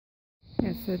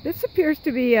Yeah, so this appears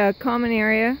to be a common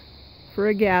area for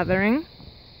a gathering,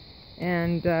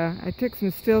 and I took some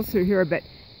stills through here, but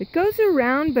it goes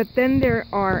around, but then there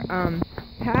are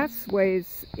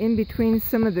pathways in between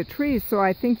some of the trees, so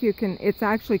I think you can, it's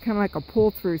actually kind of like a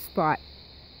pull-through spot.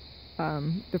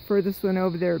 The furthest one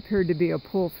over there appeared to be a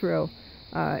pull-through.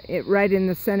 It right in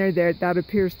the center there, that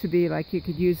appears to be like you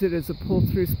could use it as a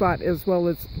pull-through spot, as well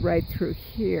as right through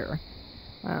here.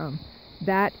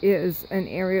 That is an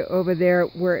area over there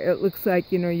where it looks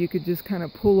like, you know, you could just kind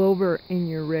of pull over in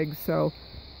your rig. So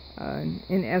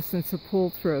in essence, a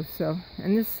pull-through. So,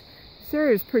 and this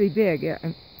area is pretty big.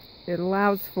 It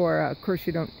allows for, of course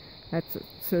you don't, that's a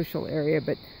social area,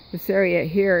 but this area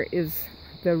here is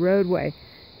the roadway,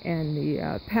 and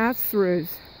the pass-throughs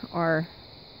are,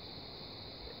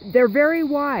 they're very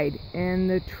wide, and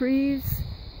the trees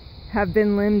have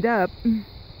been limbed up,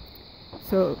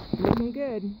 so looking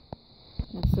good.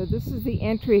 And so this is the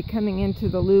entry coming into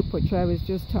the loop, which I was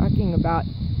just talking about,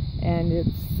 and it's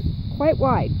quite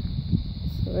wide,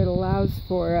 so it allows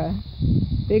for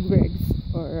big rigs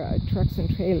or trucks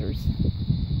and trailers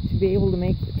to be able to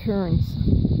make the turns.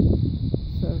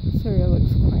 So this area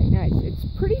looks quite nice. It's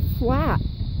pretty flat.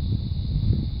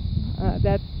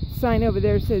 That sign over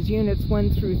there says units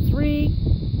 1 through 3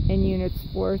 and units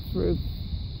 4 through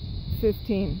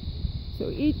 15. So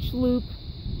each loop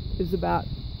is about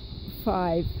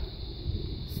 5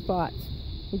 spots.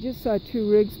 We just saw 2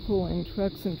 rigs pull in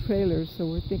trucks and trailers, so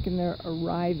we're thinking they're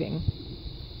arriving.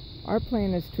 Our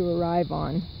plan is to arrive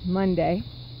on Monday.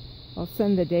 I'll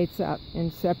send the dates out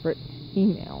in separate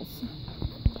emails.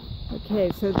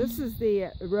 Okay, so this is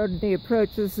the road, the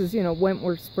approach. This is, you know,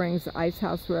 Wentworth Springs Ice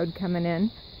House Road coming in.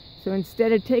 So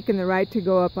instead of taking the right to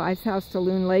go up Ice House to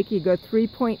Loon Lake, you go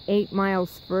 3.8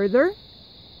 miles further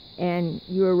and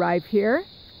you arrive here.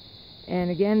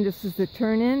 And again, this is the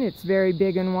turn-in. It's very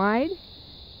big and wide.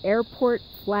 Airport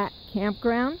Flat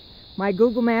Campground. My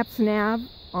Google Maps nav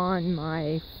on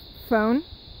my phone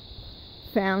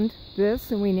found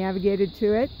this, and we navigated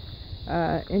to it.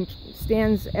 In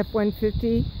Stan's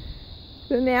F-150,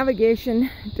 the navigation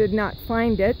did not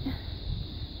find it.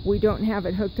 We don't have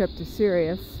it hooked up to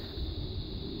Sirius,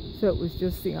 so it was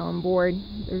just the onboard.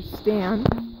 There's Stan.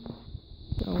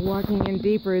 So walking in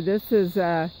deeper, this is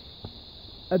a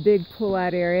big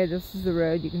pull-out area. This is the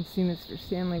road. You can see Mr.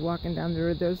 Stanley walking down the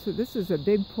road there. So this is a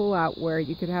big pull-out where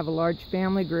you could have a large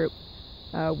family group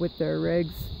with their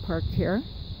rigs parked here.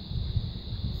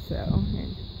 So,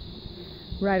 and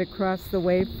right across the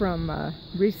way from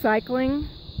recycling,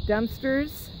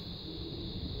 dumpsters,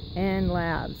 and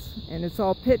labs. And it's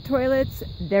all pit toilets.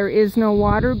 There is no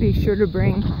water. Be sure to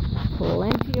bring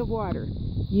plenty of water.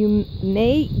 You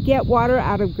may get water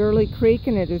out of Gurley Creek,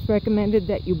 and it is recommended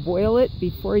that you boil it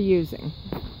before using.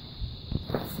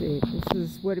 Let's see, this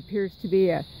is what appears to be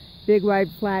a big, wide,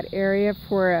 flat area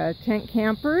for tent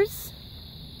campers.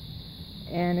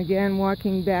 And again,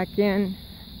 walking back in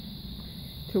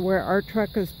to where our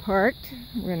truck is parked.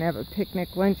 We're going to have a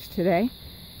picnic lunch today.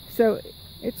 So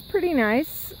it's pretty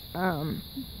nice.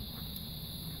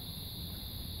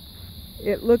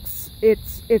 It looks,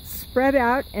 it's spread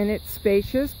out and it's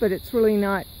spacious, but it's really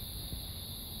not,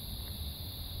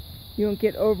 you won't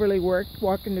get overly worked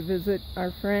walking to visit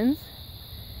our friends.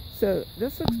 So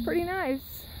this looks pretty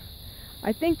nice.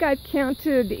 I think I've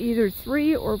counted either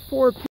 3 or 4 people